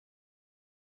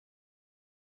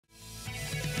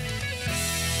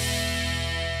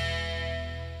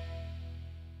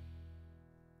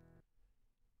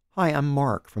Hi, I'm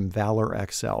Mark from Valor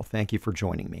Excel. Thank you for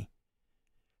joining me.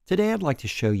 Today I'd like to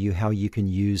show you how you can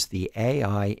use the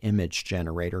AI Image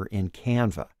Generator in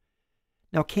Canva.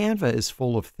 Now Canva is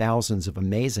full of thousands of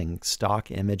amazing stock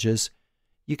images.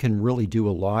 You can really do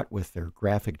a lot with their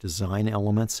graphic design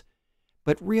elements,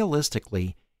 but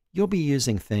realistically, you'll be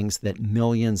using things that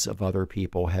millions of other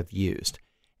people have used.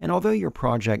 And although your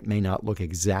project may not look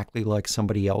exactly like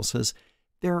somebody else's,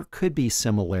 there could be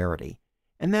similarity.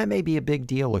 And that may be a big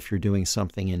deal if you're doing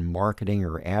something in marketing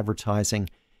or advertising,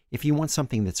 if you want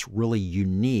something that's really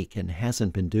unique and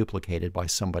hasn't been duplicated by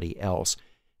somebody else.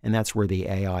 And that's where the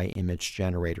AI Image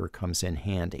Generator comes in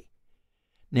handy.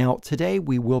 Now, today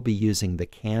we will be using the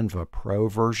Canva Pro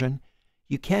version.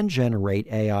 You can generate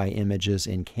AI images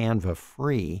in Canva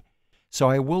free, so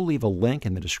I will leave a link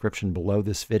in the description below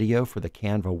this video for the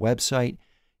Canva website.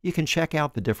 You can check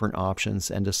out the different options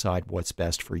and decide what's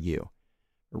best for you.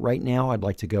 Right now, I'd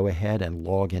like to go ahead and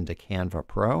log into Canva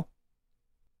Pro.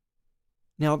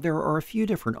 Now, there are a few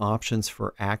different options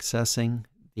for accessing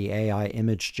the AI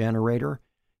Image Generator.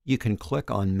 You can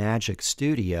click on Magic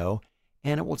Studio,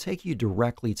 and it will take you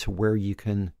directly to where you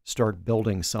can start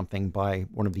building something by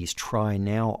one of these Try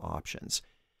Now options.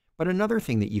 But another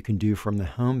thing that you can do from the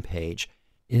home page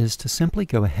is to simply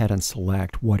go ahead and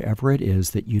select whatever it is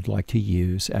that you'd like to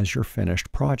use as your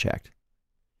finished project.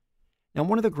 Now,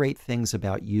 one of the great things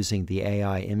about using the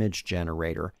AI Image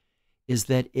Generator is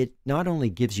that it not only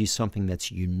gives you something that's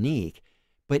unique,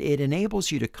 but it enables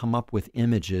you to come up with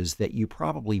images that you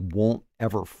probably won't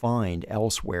ever find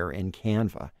elsewhere in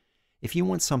Canva. If you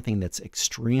want something that's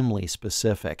extremely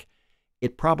specific,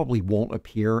 it probably won't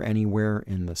appear anywhere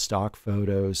in the stock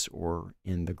photos or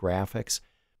in the graphics.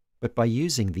 But by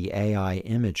using the AI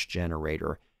Image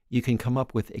Generator, you can come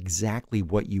up with exactly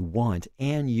what you want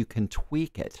and you can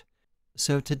tweak it.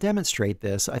 So to demonstrate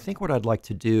this, I think what I'd like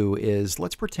to do is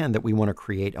let's pretend that we want to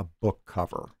create a book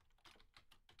cover.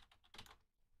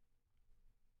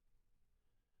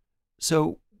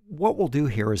 So what we'll do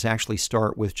here is actually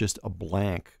start with just a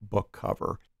blank book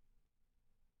cover.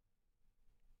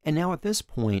 And now at this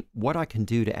point, what I can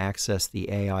do to access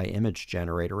the AI Image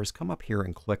Generator is come up here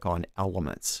and click on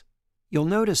Elements. You'll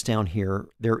notice down here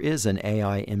there is an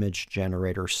AI Image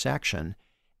Generator section,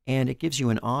 and it gives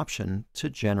you an option to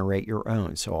generate your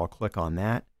own. So I'll click on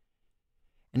that.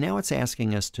 And now it's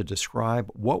asking us to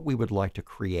describe what we would like to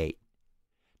create.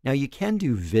 Now you can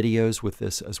do videos with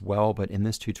this as well, but in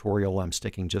this tutorial I'm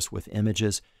sticking just with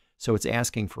images. So it's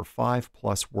asking for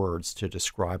 5+ words to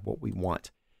describe what we want.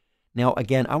 Now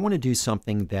again, I want to do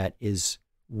something that is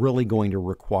really going to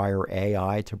require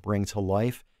AI to bring to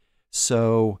life.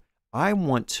 So I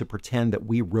want to pretend that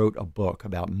we wrote a book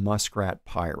about muskrat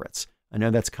pirates. I know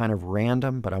that's kind of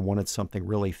random, but I wanted something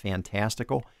really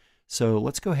fantastical. So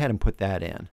let's go ahead and put that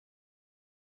in.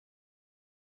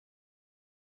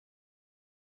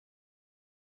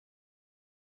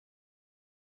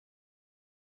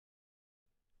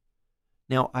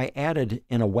 Now I added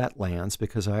in a wetlands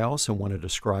because I also want to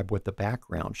describe what the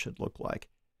background should look like.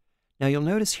 Now you'll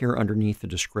notice here underneath the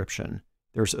description,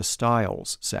 there's a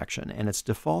styles section and it's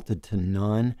defaulted to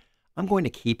none. I'm going to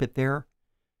keep it there,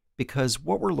 because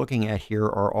what we're looking at here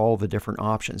are all the different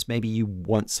options. Maybe you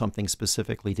want something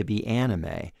specifically to be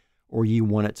anime, or you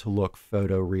want it to look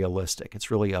photorealistic. It's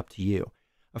really up to you.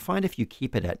 I find if you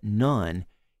keep it at none,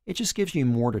 it just gives you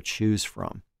more to choose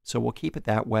from. So we'll keep it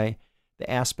that way.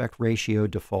 The aspect ratio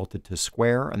defaulted to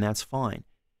square, and that's fine.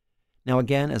 Now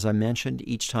again, as I mentioned,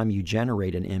 each time you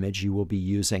generate an image, you will be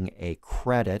using a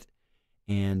credit.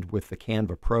 And with the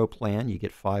Canva Pro plan, you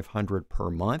get $500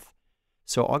 per month.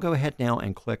 So I'll go ahead now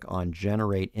and click on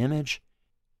Generate Image.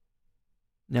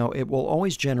 Now it will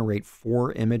always generate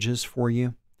 4 images for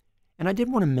you. And I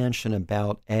did want to mention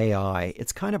about AI,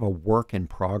 it's kind of a work in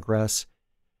progress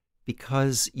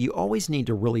because you always need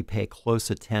to really pay close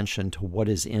attention to what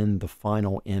is in the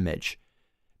final image,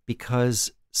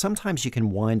 because sometimes you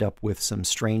can wind up with some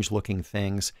strange looking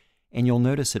things, and you'll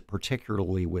notice it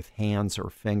particularly with hands or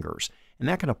fingers. And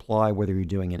that can apply whether you're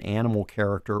doing an animal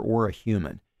character or a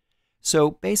human.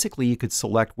 So basically you could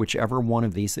select whichever one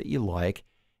of these that you like,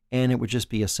 and it would just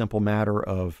be a simple matter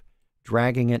of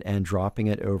dragging it and dropping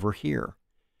it over here.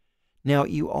 Now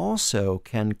you also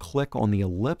can click on the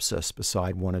ellipsis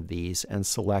beside one of these and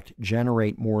select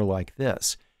Generate More Like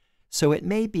This. So it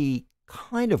may be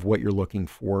kind of what you're looking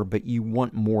for, but you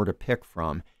want more to pick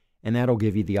from, and that'll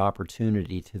give you the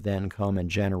opportunity to then come and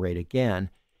generate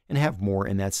again and have more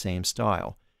in that same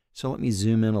style. So let me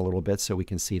zoom in a little bit so we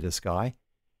can see this guy.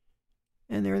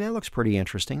 And there, that looks pretty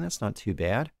interesting. That's not too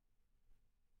bad.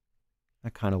 I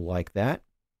kind of like that.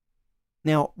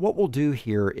 Now, what we'll do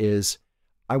here is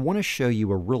I want to show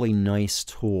you a really nice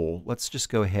tool. Let's just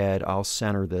go ahead. I'll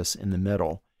center this in the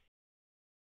middle.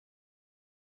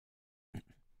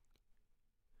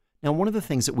 Now, one of the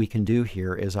things that we can do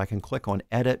here is I can click on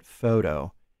Edit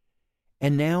Photo.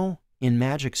 And now in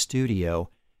Magic Studio,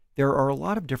 there are a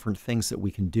lot of different things that we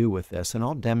can do with this, and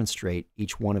I'll demonstrate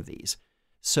each one of these.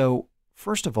 So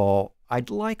first of all, I'd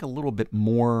like a little bit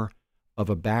more of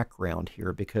a background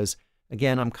here because,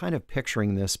 again, I'm kind of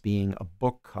picturing this being a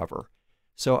book cover.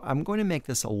 So I'm going to make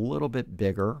this a little bit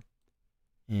bigger.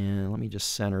 And let me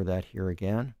just center that here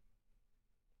again.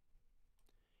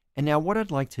 And now what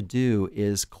I'd like to do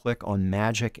is click on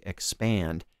Magic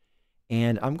Expand,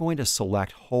 and I'm going to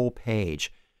select Whole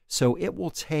Page. So it will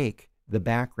take the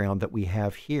background that we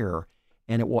have here,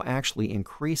 and it will actually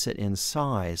increase it in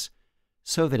size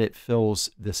so that it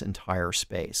fills this entire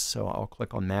space. So I'll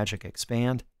click on Magic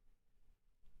Expand.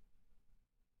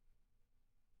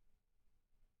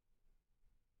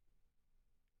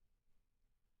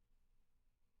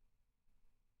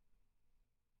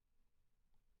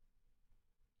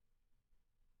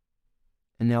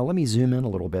 And now let me zoom in a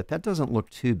little bit. That doesn't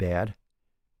look too bad.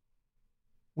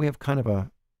 We have kind of a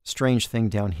strange thing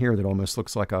down here that almost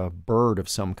looks like a bird of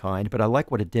some kind, but I like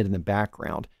what it did in the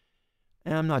background.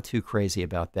 And I'm not too crazy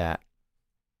about that.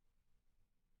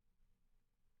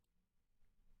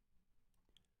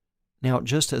 Now,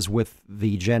 just as with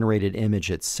the generated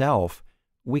image itself,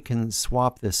 we can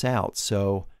swap this out.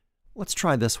 So let's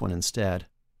try this one instead.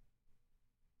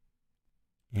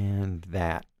 And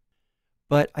that.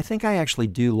 But I think I actually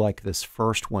do like this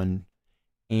first one.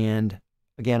 And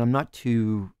again, I'm not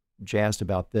too jazzed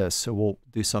about this, so we'll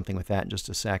do something with that in just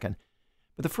a second.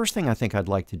 But the first thing I think I'd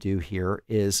like to do here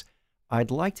is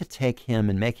I'd like to take him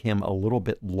and make him a little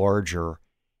bit larger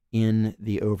in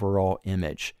the overall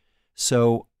image.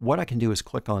 So what I can do is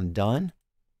click on Done.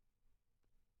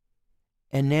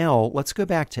 And now let's go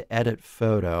back to Edit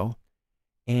Photo,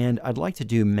 and I'd like to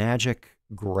do Magic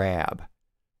Grab.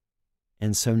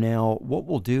 And so now what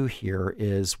we'll do here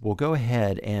is we'll go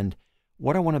ahead, and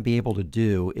what I want to be able to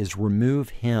do is remove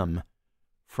him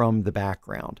from the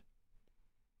background.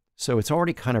 So it's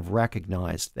already kind of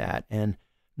recognized that. And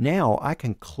now I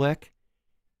can click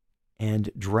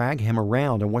and drag him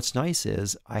around. And what's nice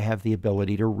is I have the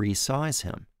ability to resize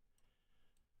him,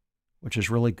 which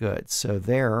is really good. So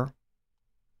there,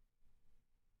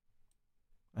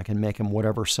 I can make him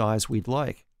whatever size we'd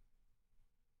like.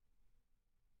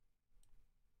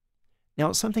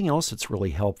 Now, something else that's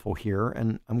really helpful here,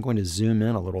 and I'm going to zoom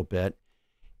in a little bit,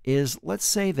 is let's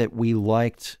say that we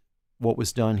liked what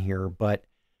was done here, but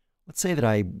let's say that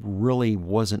I really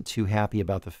wasn't too happy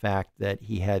about the fact that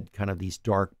he had kind of these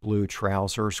dark blue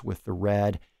trousers with the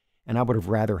red, and I would have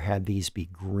rather had these be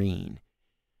green.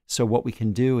 So what we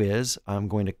can do is I'm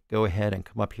going to go ahead and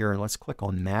come up here and let's click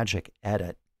on Magic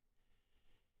Edit.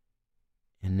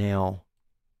 And now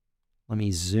let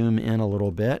me zoom in a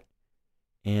little bit.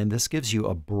 And this gives you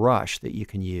a brush that you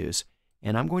can use.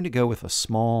 And I'm going to go with a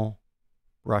small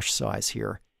brush size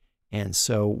here. And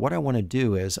so what I want to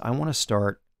do is I want to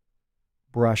start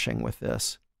brushing with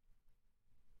this.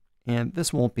 And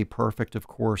this won't be perfect, of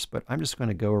course, but I'm just going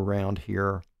to go around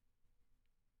here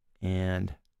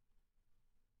and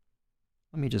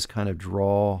let me just kind of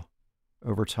draw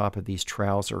over top of these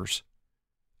trousers.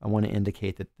 I want to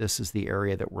indicate that this is the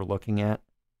area that we're looking at.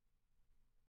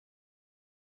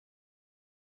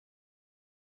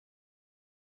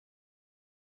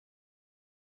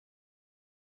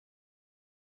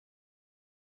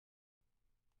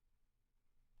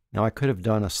 Now I could have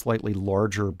done a slightly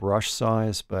larger brush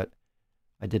size, but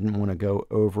I didn't want to go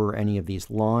over any of these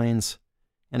lines.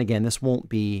 And again, this won't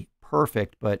be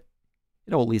perfect, but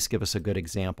it'll at least give us a good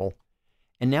example.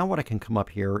 And now what I can come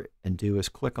up here and do is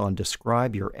click on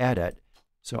Describe Your Edit.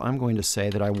 So I'm going to say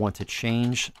that I want to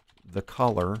change the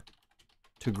color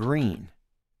to green.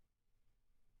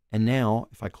 And now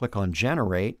if I click on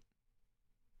Generate,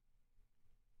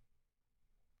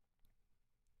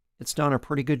 it's done a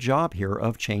pretty good job here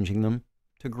of changing them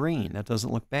to green. That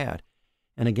doesn't look bad.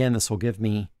 And again, this will give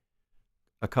me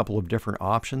a couple of different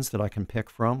options that I can pick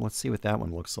from. Let's see what that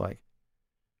one looks like.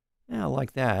 Yeah, I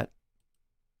like that.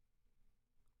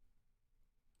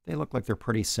 They look like they're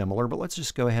pretty similar, but let's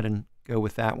just go ahead and go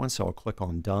with that one. So I'll click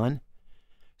on Done.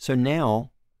 So now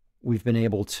we've been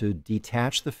able to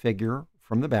detach the figure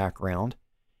from the background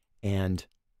and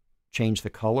change the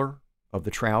color of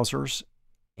the trousers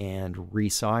and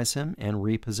resize him and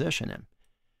reposition him.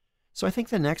 So I think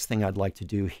the next thing I'd like to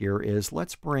do here is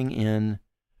let's bring in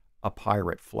a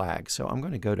pirate flag. So I'm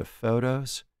going to go to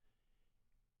Photos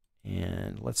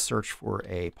and let's search for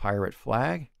a pirate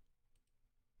flag.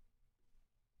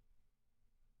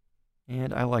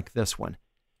 And I like this one.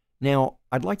 Now,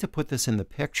 I'd like to put this in the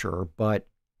picture, but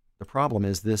the problem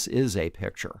is this is a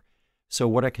picture. So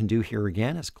what I can do here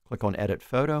again is click on Edit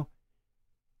Photo.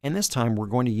 And this time we're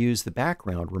going to use the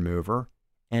background remover.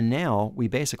 And now we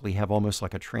basically have almost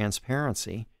like a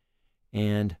transparency.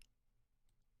 And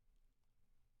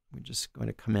we're just going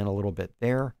to come in a little bit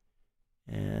there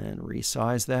and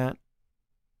resize that.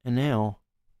 And now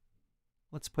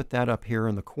let's put that up here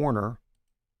in the corner.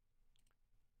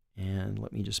 And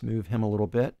let me just move him a little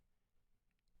bit.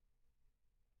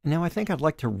 Now I think I'd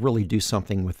like to really do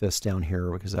something with this down here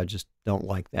because I just don't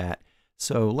like that.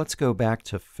 So let's go back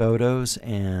to Photos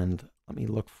and let me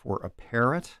look for a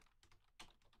parrot.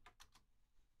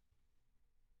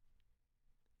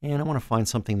 And I want to find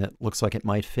something that looks like it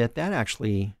might fit. That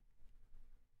actually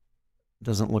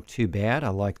doesn't look too bad. I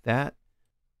like that.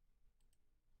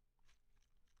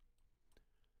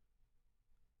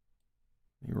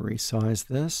 Let me resize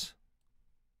this.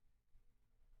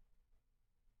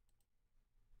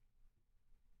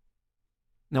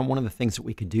 Now, one of the things that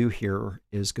we could do here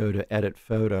is go to Edit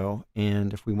Photo,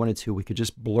 and if we wanted to, we could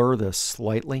just blur this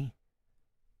slightly.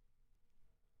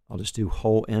 I'll just do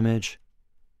Whole Image,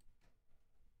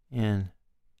 and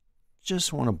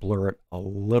just want to blur it a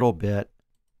little bit.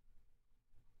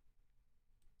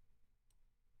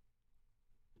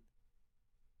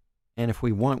 And if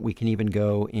we want, we can even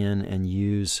go in and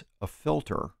use a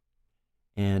filter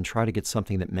and try to get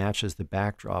something that matches the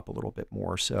backdrop a little bit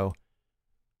more. So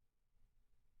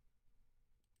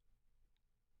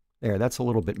there, that's a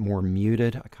little bit more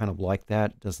muted. I kind of like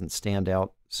that. It doesn't stand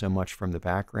out so much from the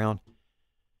background.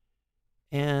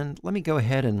 And let me go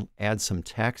ahead and add some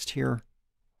text here.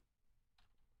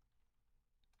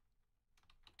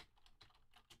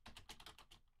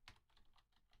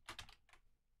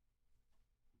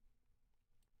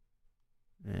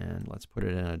 And let's put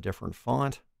it in a different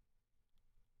font.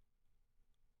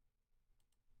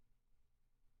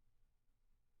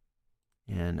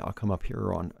 And I'll come up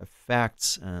here on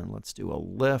Effects, and let's do a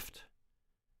lift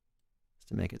just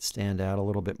to make it stand out a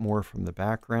little bit more from the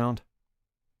background.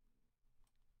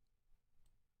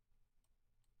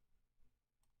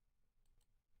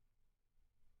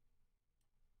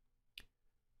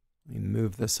 Let me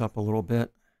move this up a little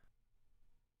bit.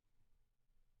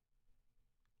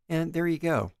 And there you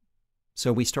go.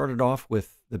 So we started off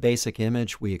with the basic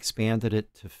image. We expanded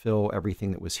it to fill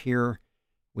everything that was here.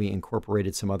 We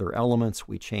incorporated some other elements.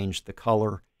 We changed the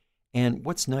color. And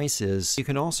what's nice is you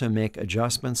can also make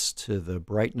adjustments to the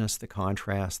brightness, the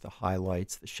contrast, the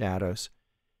highlights, the shadows.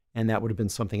 And that would have been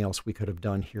something else we could have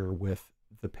done here with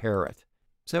the parrot.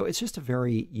 So it's just a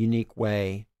very unique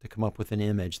way to come up with an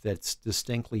image that's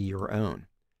distinctly your own.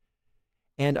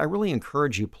 And I really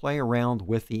encourage you, play around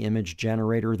with the image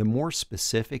generator. The more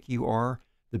specific you are,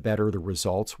 the better the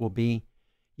results will be.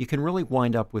 You can really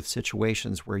wind up with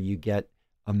situations where you get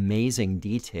amazing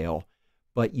detail,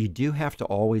 but you do have to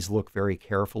always look very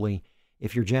carefully.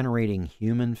 If you're generating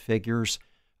human figures,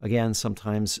 again,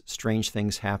 sometimes strange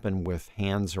things happen with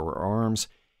hands or arms,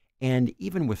 and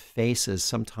even with faces,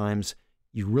 sometimes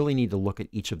you really need to look at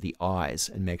each of the eyes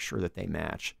and make sure that they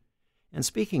match. And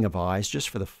speaking of eyes, just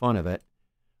for the fun of it,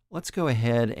 let's go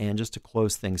ahead and just to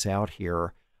close things out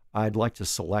here, I'd like to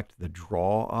select the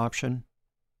Draw option.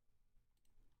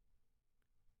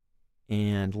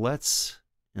 And let's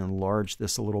enlarge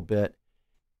this a little bit.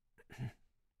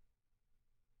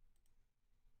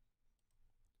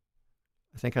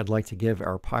 I think I'd like to give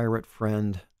our pirate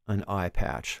friend an eye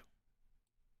patch.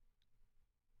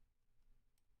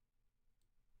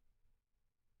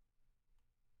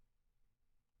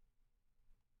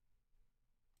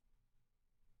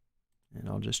 And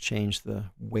I'll just change the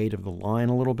weight of the line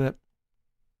a little bit.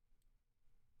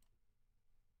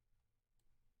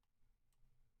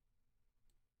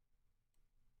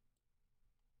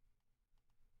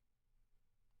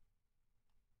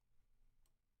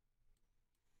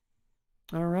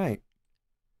 All right.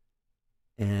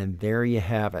 And there you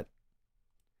have it.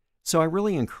 So I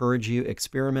really encourage you,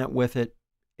 experiment with it.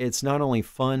 It's not only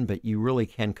fun, but you really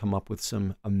can come up with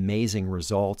some amazing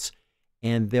results,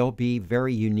 and they'll be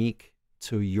very unique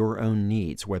to your own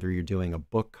needs, whether you're doing a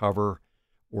book cover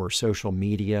or social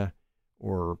media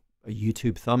or a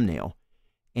YouTube thumbnail.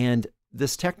 And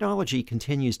this technology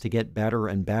continues to get better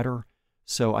and better.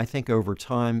 So I think over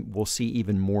time, we'll see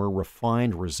even more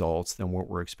refined results than what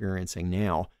we're experiencing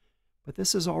now. But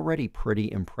this is already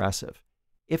pretty impressive.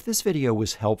 If this video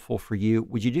was helpful for you,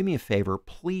 would you do me a favor?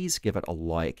 Please give it a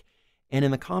like. And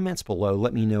in the comments below,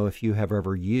 let me know if you have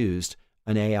ever used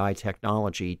an AI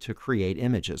technology to create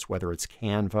images, whether it's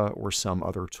Canva or some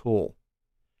other tool.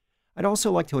 I'd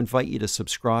also like to invite you to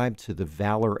subscribe to the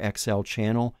Valor XL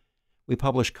channel. We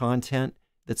publish content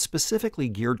that's specifically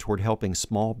geared toward helping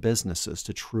small businesses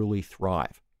to truly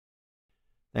thrive.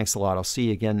 Thanks a lot. I'll see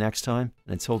you again next time.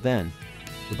 And until then,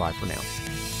 goodbye for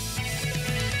now.